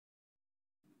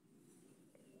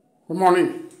Good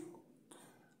morning.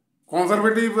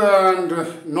 Conservative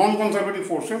and non-conservative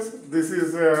forces. This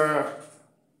is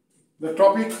the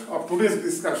topic of today's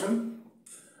discussion.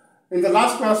 In the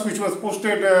last class, which was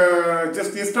posted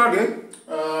just yesterday,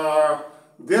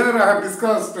 there I have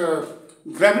discussed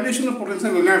gravitational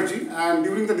potential energy, and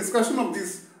during the discussion of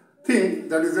this thing,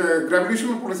 that is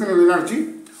gravitational potential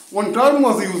energy, one term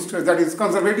was used, that is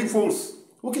conservative force.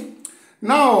 Okay.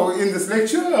 Now, in this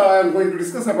lecture, I am going to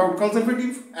discuss about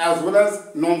conservative as well as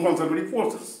non-conservative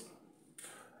forces.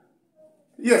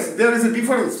 Yes, there is a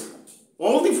difference.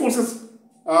 All the forces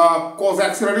cause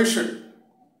acceleration.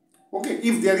 Okay,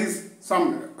 if there is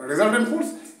some resultant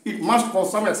force, it must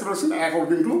cause some acceleration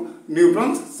according to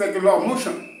Newton's second law of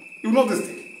motion. You know this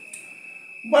thing.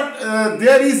 But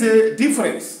there is a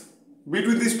difference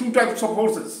between these two types of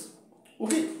forces.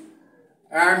 Okay.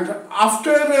 And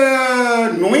after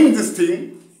knowing this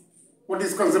thing, what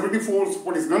is conservative force,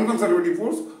 what is non-conservative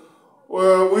force, we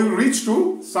will reach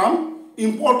to some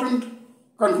important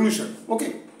conclusion.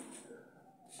 Okay.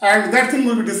 And that thing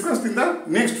will be discussed in the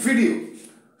next video.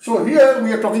 So here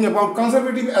we are talking about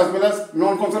conservative as well as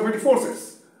non-conservative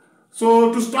forces.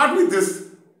 So to start with this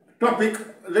topic,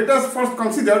 let us first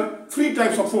consider three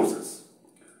types of forces.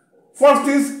 First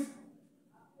is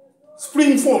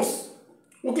spring force.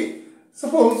 Okay.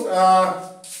 Suppose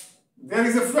there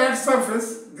is a flat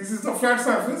surface, this is the flat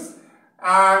surface,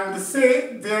 and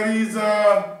say there is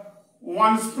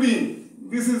one spring,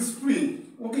 this is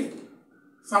spring, okay,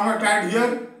 somewhere tied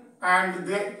here, and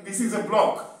this is a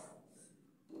block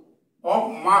of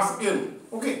mass m,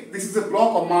 okay, this is a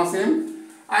block of mass m,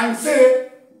 and say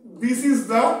this is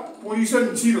the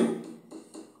position 0,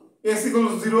 s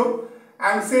equals 0,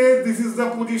 and say this is the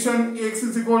position x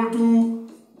is equal to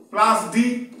plus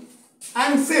d,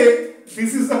 and say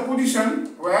this is the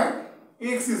position where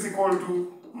x is equal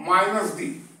to minus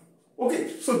d.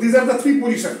 Okay, so these are the three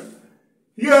positions.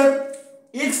 Here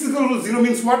x is equal to 0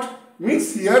 means what?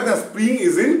 Means here the spring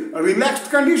is in a relaxed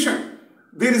condition.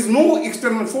 There is no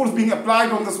external force being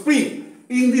applied on the spring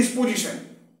in this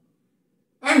position.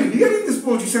 And here in this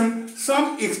position,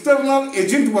 some external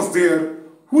agent was there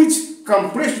which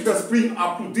compressed the spring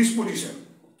up to this position.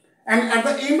 And at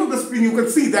the end of the spring, you can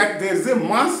see that there is a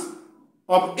mass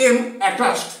of m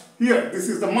attached here. This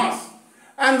is the mass,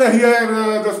 and here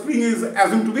the spring is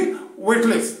assumed to be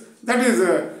weightless. That is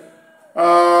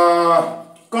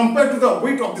compared to the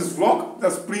weight of this block, the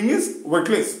spring is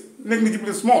weightless,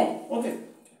 negligibly small. Okay.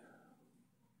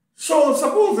 So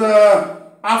suppose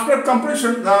after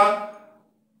compression, by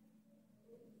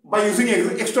using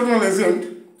external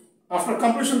agent, after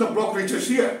compression the block reaches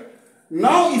here.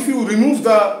 Now if you remove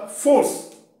the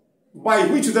force by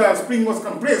which the spring was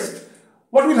compressed,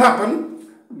 what will happen?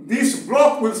 This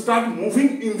block will start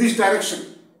moving in this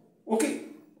direction. Okay,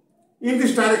 in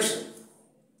this direction.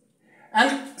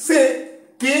 And say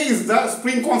K is the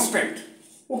spring constant.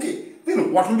 Okay,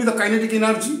 then what will be the kinetic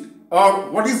energy?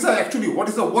 Or what is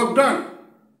the work done?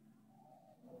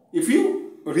 If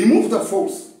you remove the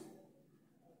force,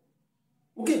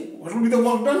 okay, what will be the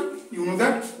work done? You know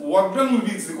that work done will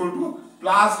be equal to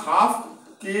plus half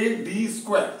kd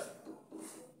square.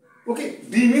 Okay,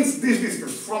 d means this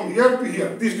distance, from here to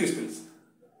here, this distance.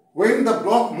 When the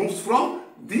block moves from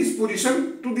this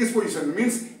position to this position,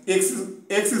 means x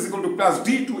is equal to plus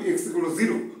d to x equal to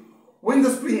 0. When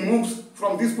the spring moves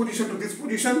from this position to this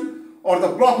position, or the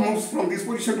block moves from this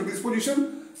position to this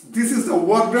position, this is the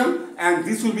work done, and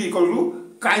this will be equal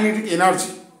to kinetic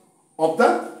energy of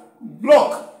the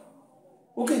block.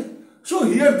 Okay, so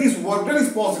here this work done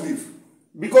is positive,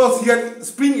 because here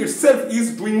spring itself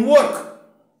is doing work.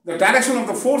 The direction of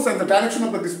the force and the direction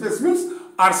of the displacements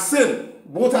are same.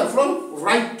 Both are from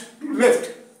right to left.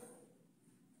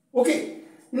 Okay.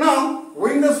 Now,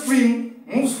 when the spring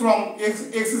moves from x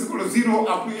is equal to 0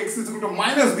 up to x is equal to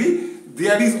minus d,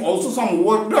 there is also some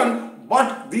work done,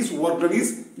 but this work done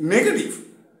is negative.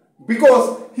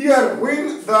 Because here,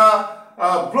 when the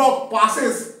block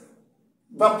passes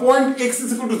the point x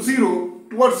is equal to 0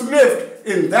 towards left,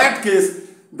 in that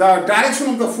case, the direction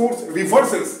of the force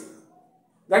reverses.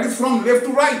 That is from left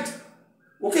to right.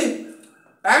 Okay,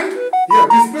 and here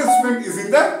displacement is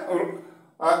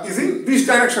in this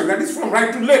direction. That is from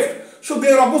right to left. So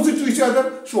they are opposite to each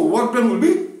other. So work done will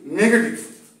be negative.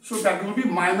 So that will be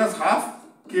minus half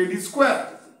kd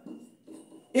square.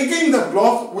 Again, the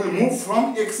block will move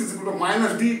from x is equal to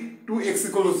minus d to x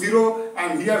equal to 0,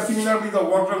 and here similarly the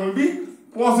work done will be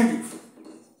positive.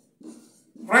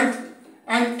 Right?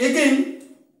 And again,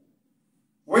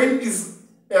 when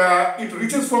it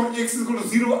reaches from x is equal to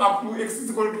 0 up to x is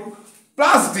equal to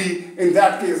plus d, in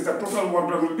that case the total work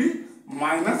done will be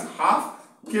minus half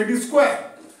kd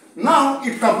square. Now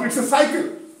it completes a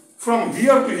cycle from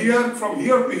here to here, from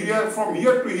here to here, from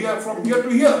here to here, from here to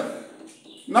here.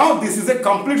 Now this is a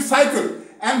complete cycle,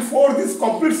 and for this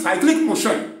complete cyclic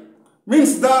motion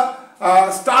means the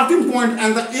starting point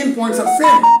and the end points are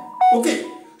same. Okay,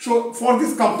 so for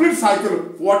this complete cycle,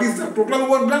 what is the total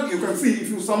work done? You can see if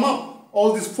you sum up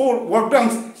all these 4 work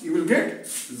done, you will get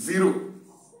 0.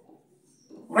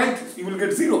 Right? You will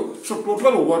get 0. So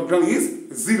total work done is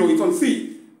 0. You can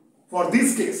see for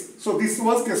this case. So this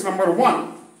was case number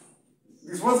 1.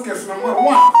 This was case number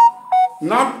 1.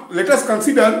 Now let us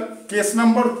consider case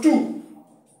number 2.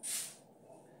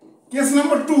 Case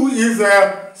number 2 is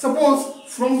suppose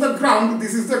from the ground,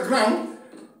 this is the ground,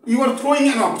 you are throwing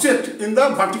an object in the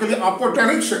vertically upward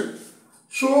direction.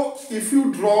 So if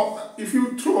you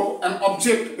throw an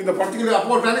object in the vertically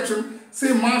upward direction,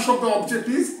 say mass of the object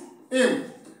is m,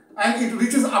 and it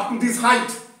reaches up to this height.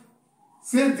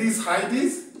 Say this height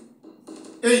is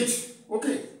h.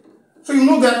 Okay. So you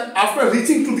know that after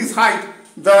reaching to this height,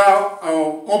 the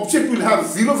object will have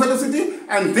 0 velocity,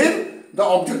 and then the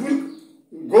object will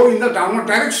go in the downward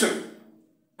direction.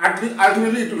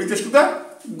 Ultimately it reaches to the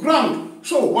ground.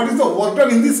 So what is the work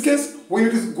done in this case? When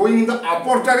it is going in the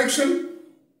upward direction,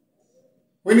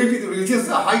 when it reaches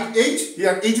the height h,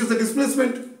 here h is the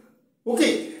displacement.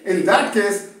 Okay, in that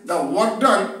case the work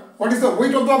done, what is the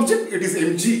weight of the object? It is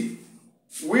mg.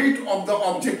 Weight of the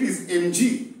object is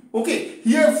mg. Okay,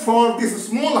 here for this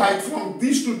small height from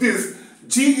this to this,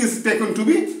 g is taken to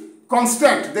be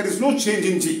constant. There is no change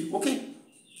in g. Okay,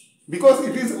 because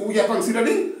it is, we are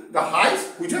considering the heights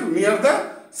which are near the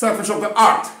surface of the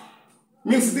earth.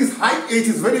 Means this height h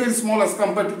is very, very small as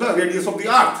compared to the radius of the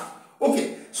earth.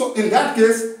 Okay, so in that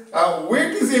case,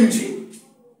 weight is mg,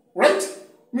 right?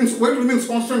 Means weight remains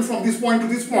constant from this point to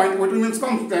this point, weight remains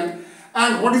constant.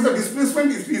 And what is the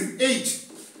displacement? It is h.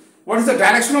 What is the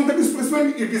direction of the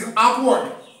displacement? It is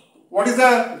upward. What is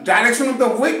the direction of the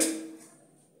weight?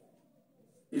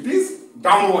 It is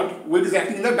downward. Weight is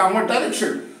acting in the downward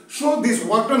direction. So this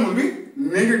work done will be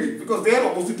negative because they are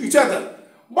opposite to each other.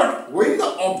 But when the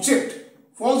object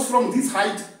falls from this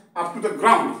height up to the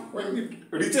ground, when it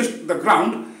reaches the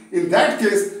ground, in that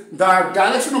case the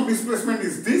direction of displacement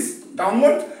is this,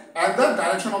 downward, and the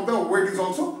direction of the weight is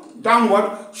also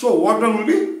downward. So work done will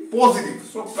be positive.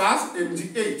 So plus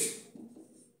mgh.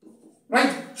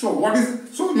 Right?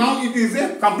 So now it is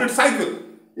a complete cycle.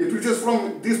 It reaches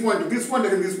from this point to this point,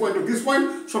 and this point to this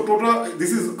point. So total,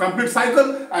 this is a complete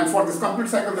cycle, and for this complete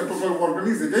cycle the total work done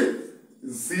is again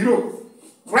 0.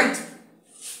 Right?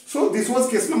 So this was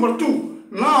case number 2.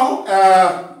 Now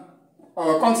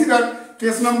consider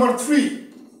case number 3.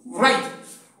 Right?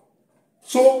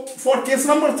 So for case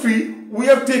number 3, we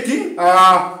are taking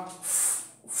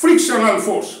frictional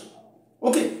force.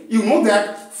 Okay, you know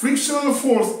that frictional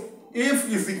force F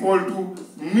is equal to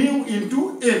mu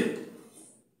into N.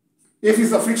 F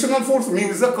is the frictional force, mu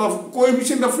is the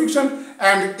coefficient of friction,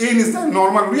 and N is the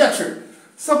normal reaction.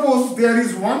 Suppose there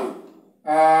is one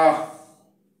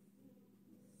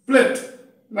plate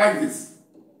like this.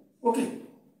 Okay,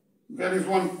 there is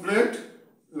one plate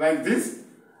like this,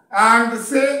 and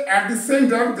say at the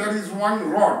center there is one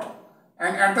rod,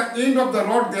 and at the end of the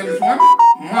rod there is one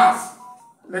mass.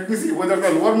 Let me see whether the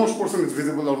lowermost portion is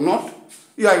visible or not.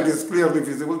 Yeah, it is clearly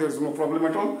visible. There is no problem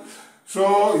at all.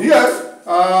 So here,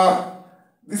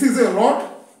 this is a rod,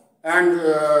 and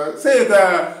say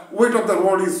the weight of the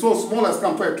rod is so small as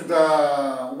compared to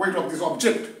the weight of this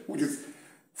object, which is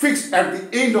fixed at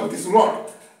the end of this rod.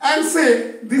 And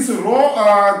say this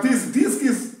this disc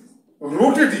is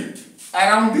rotating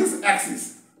around this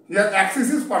axis. Here,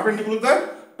 axis is perpendicular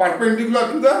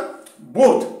to the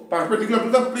board. Perpendicular to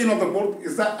the plane of the board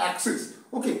is the axis.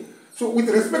 Okay. So with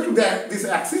respect to this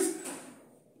axis,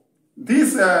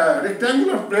 this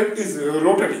rectangular plate is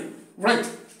rotating, right?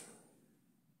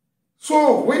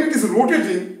 So when it is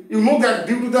rotating, you know that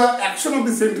due to the action of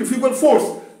the centrifugal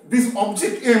force, this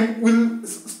object M will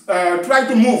try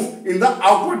to move in the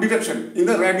outward direction, in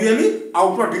the radially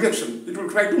outward direction. It will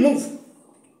try to move.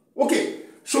 Okay.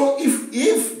 So if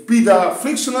F be the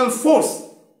frictional force,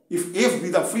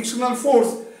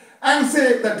 and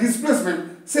say the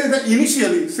displacement, say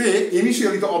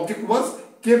initially the object was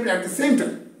kept at the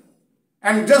center,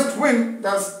 and just when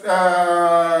this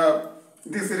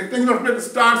rectangular plate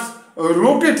starts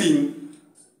rotating,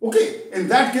 okay, in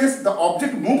that case the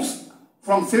object moves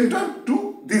from center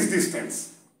to this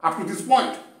distance up to this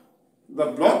point. The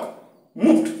block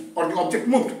moved, or the object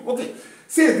moved. Okay,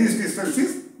 say this distance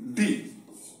is d.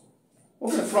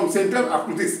 Okay, from center up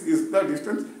to this is the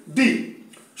distance d.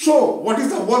 So what is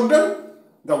the work done?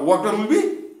 The work done will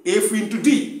be F into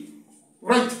d,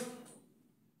 right?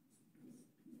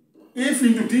 F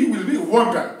into T will be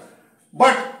work done.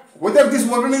 But whether this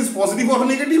work done is positive or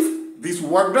negative, this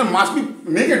work done must be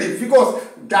negative because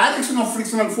direction of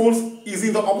frictional force is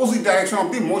in the opposite direction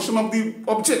of the motion of the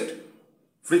object.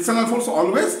 Frictional force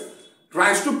always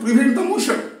tries to prevent the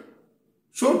motion.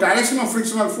 So direction of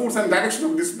frictional force and direction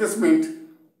of displacement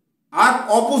are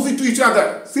opposite to each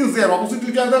other. Since they are opposite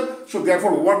to each other, so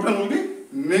therefore work done will be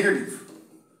negative.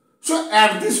 So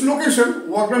at this location,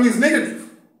 work done is negative.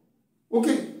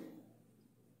 Okay.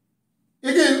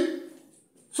 Again,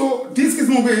 so disk is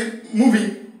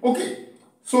moving. Okay.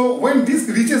 So when disk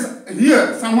reaches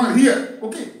here, somewhere here,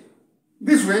 okay,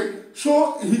 this way,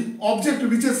 so object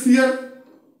reaches here.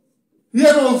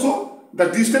 Here also the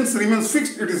distance remains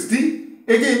fixed. It is d.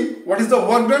 Again, what is the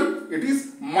work done? It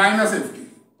is minus ft.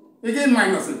 Again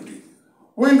minus ft.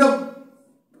 When the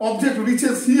object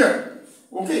reaches here,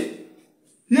 okay,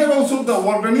 here also the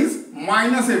work done is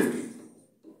minus ft.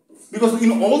 Because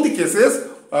in all the cases,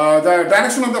 the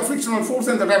direction of the frictional force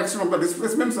and the direction of the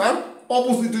displacements are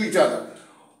opposite to each other.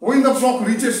 When the block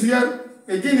reaches here,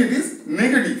 again it is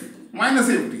negative, minus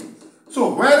ft.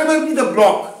 So wherever be the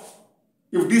block,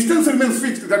 if distance remains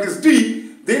fixed, that is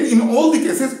d, then in all the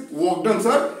cases work done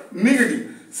are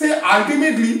negative. Say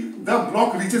ultimately the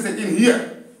block reaches again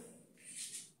here.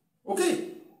 Okay,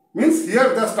 means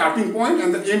here the starting point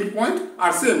and the end point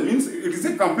are same, means it is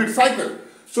a complete cycle.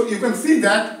 So you can see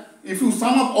that if you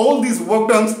sum up all these work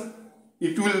done,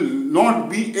 it will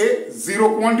not be a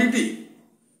zero quantity.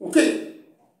 Okay,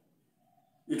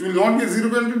 it will not be a zero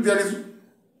quantity, there is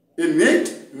a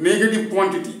net negative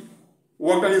quantity.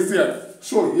 Work done is there.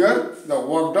 So here the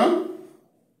work done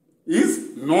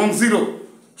is non-zero.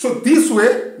 So this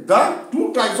way the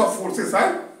two types of forces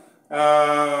are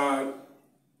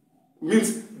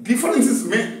means difference is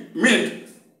made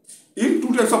in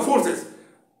two types of forces.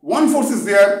 One force is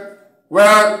there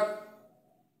where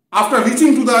after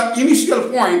reaching to the initial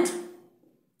point,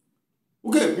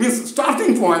 okay, means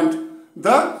starting point,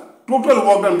 the total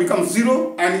work done becomes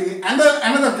zero, and in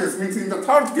another case, means in the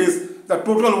third case, the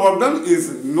total work done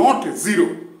is not zero.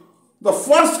 In the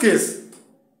first case,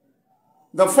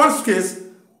 the force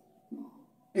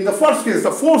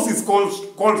is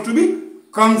called to be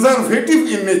conservative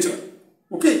in nature.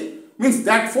 Okay, means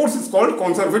that force is called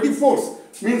conservative force.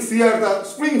 Means here the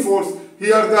spring force,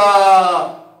 here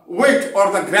the weight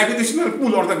or the gravitational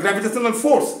pull or the gravitational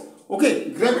force. Okay,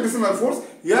 gravitational force,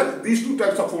 here these two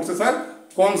types of forces are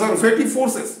conservative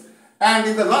forces. And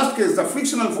in the last case, the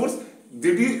frictional force,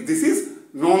 this is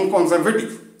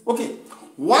non-conservative. Okay,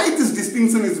 why this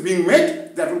distinction is being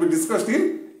made, that will be discussed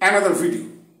in another video.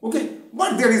 Okay,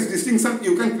 but there is distinction,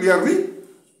 you can clearly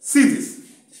see this.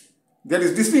 There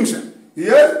is distinction.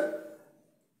 Here,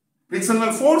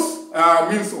 frictional force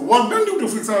means work done due to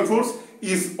frictional force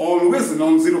is always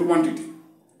non-zero quantity.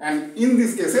 And in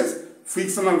these cases,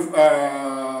 frictional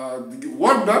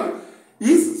work done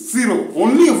is zero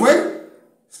only when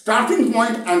starting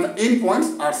point and the end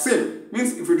points are same.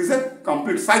 Means if it is a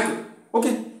complete cycle.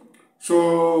 Okay.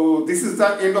 So this is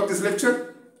the end of this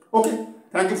lecture. Okay.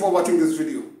 Thank you for watching this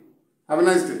video. Have a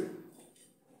nice day.